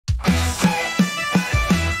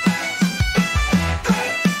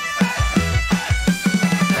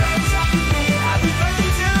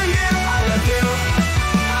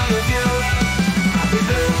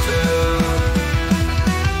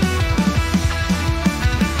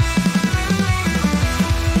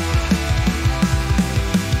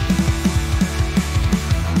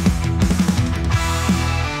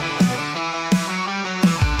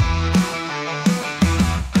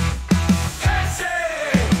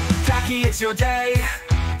Jackie, it's your day.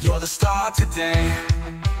 You're the star today.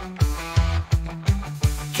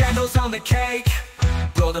 Candles on the cake,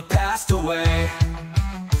 blow the past away.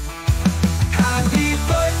 Happy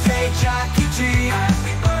birthday, Jackie G.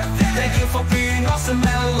 Happy birthday. Thank you for being awesome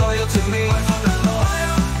and loyal to me.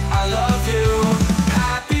 I love you.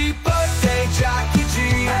 Happy birthday, Jackie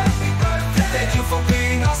G. Happy birthday. Thank you for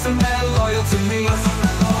being awesome and loyal to me.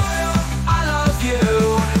 I love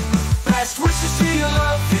you. Best wishes to your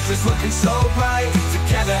love. Future's looking so bright.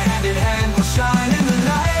 Together, hand in hand, we'll shine in the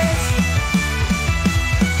night.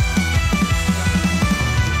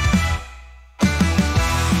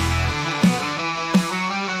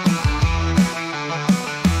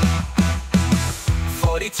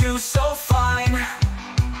 So fine,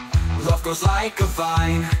 love grows like a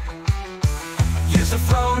vine. Years have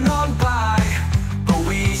thrown on by, but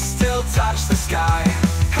we still touch the sky.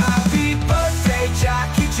 Happy birthday,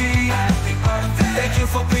 Jackie G. Happy birthday. Thank you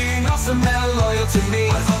for being awesome and loyal to me.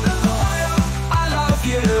 I love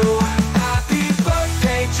you. Happy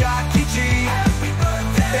birthday, Jackie G. Happy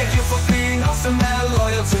birthday. Thank you for being awesome and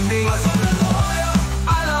loyal to me.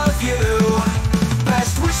 I love you.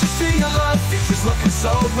 Best wishes to your love. Future's looking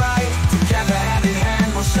so bright. Together, hand in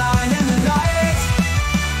hand, we'll shine in the night.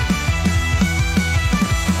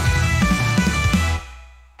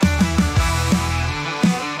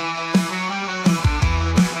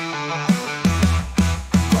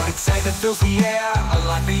 But excitement fills the air, a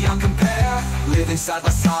life beyond compare. Living side by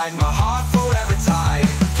side, my heart forever tied.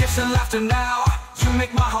 Gifts and laughter now, you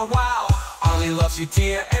make my heart wow. Ollie loves you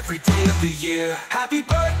dear, every day of the year. Happy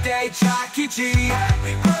birthday, Jackie G.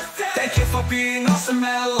 Happy birthday. Thank you for being awesome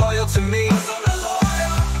and loyal to me.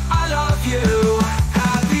 I love you.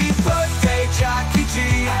 Happy birthday, Jackie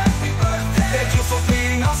G. Happy birthday. Thank you for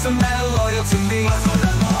being awesome and loyal to me.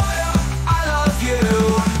 I love you.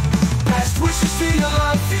 Best wishes to your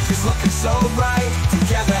love. Future's looking so bright.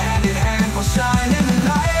 Together, hand in hand, we'll shine in the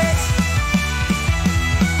night.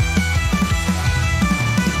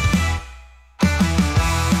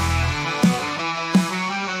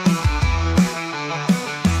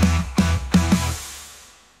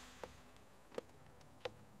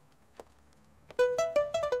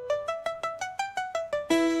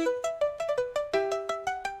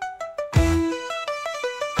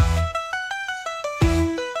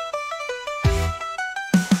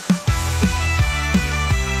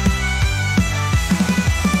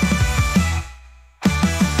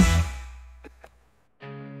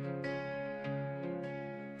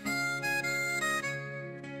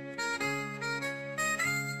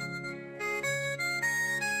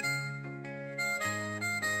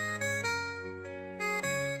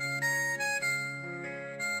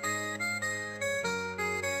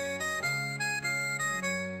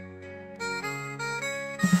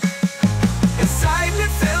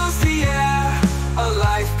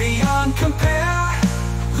 Beyond compare,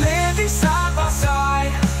 living side by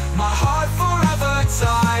side, my heart forever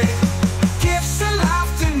tied. Gifts and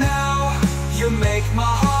laughter now, you make my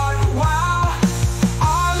heart wow.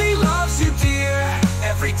 Ollie loves you dear,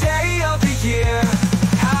 every day of the year.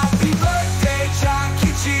 Happy birthday,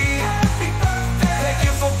 Jackie G. Happy birthday. Thank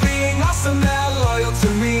you for being awesome and loyal to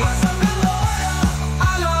me.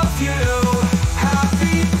 I love you.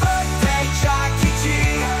 Happy birthday, Jackie G.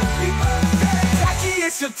 Happy birthday. Jackie,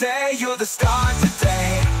 it's your day, you're the star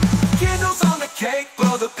today. Candles on the cake,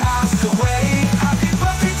 blow the past away. Happy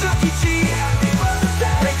birthday, Jackie G. Happy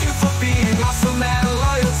birthday. Thank you for being awesome and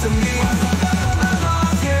loyal to me. I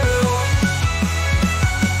love you.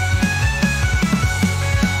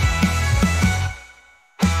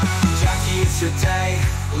 Jackie, it's your day,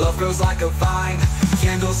 love grows like a vine.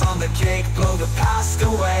 Candles on the cake, blow the past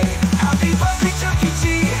away. Happy birthday, Jackie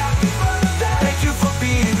G. Happy birthday. Thank you for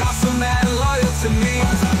being awesome and loyal to me.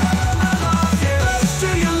 I love you. Best to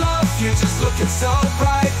your love, future's looking so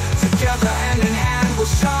bright. Together, hand in hand, we'll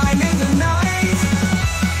shine in the night.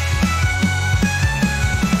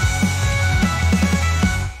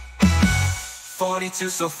 '42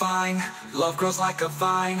 so fine, love grows like a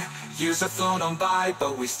vine. Years have flown on by,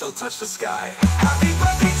 but we still touch the sky. Happy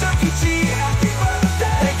birthday, Jackie G. Happy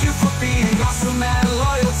birthday. Thank you for being awesome and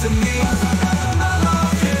loyal to me. I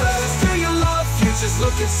love you. Best to your love, future's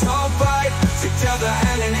looking so bright. Together,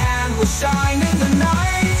 hand in hand, we'll shine in the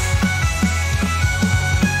night.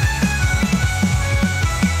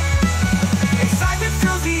 Excitement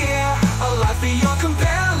fills the air, a life beyond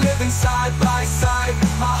compare. Living side by side,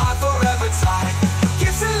 my heart forever tied.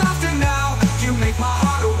 Gifts and laughter now, you make my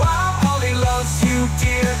heart a wow. Ollie loves you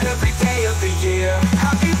dear, every day of the year.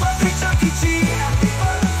 Happy birthday, Jackie G. Happy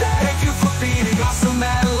birthday. Thank you for being awesome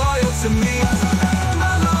and loyal to me.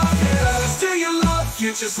 I love you. Best to your love,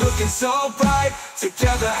 future's looking so bright.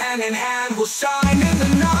 Together hand in hand we'll shine in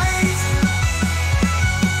the night.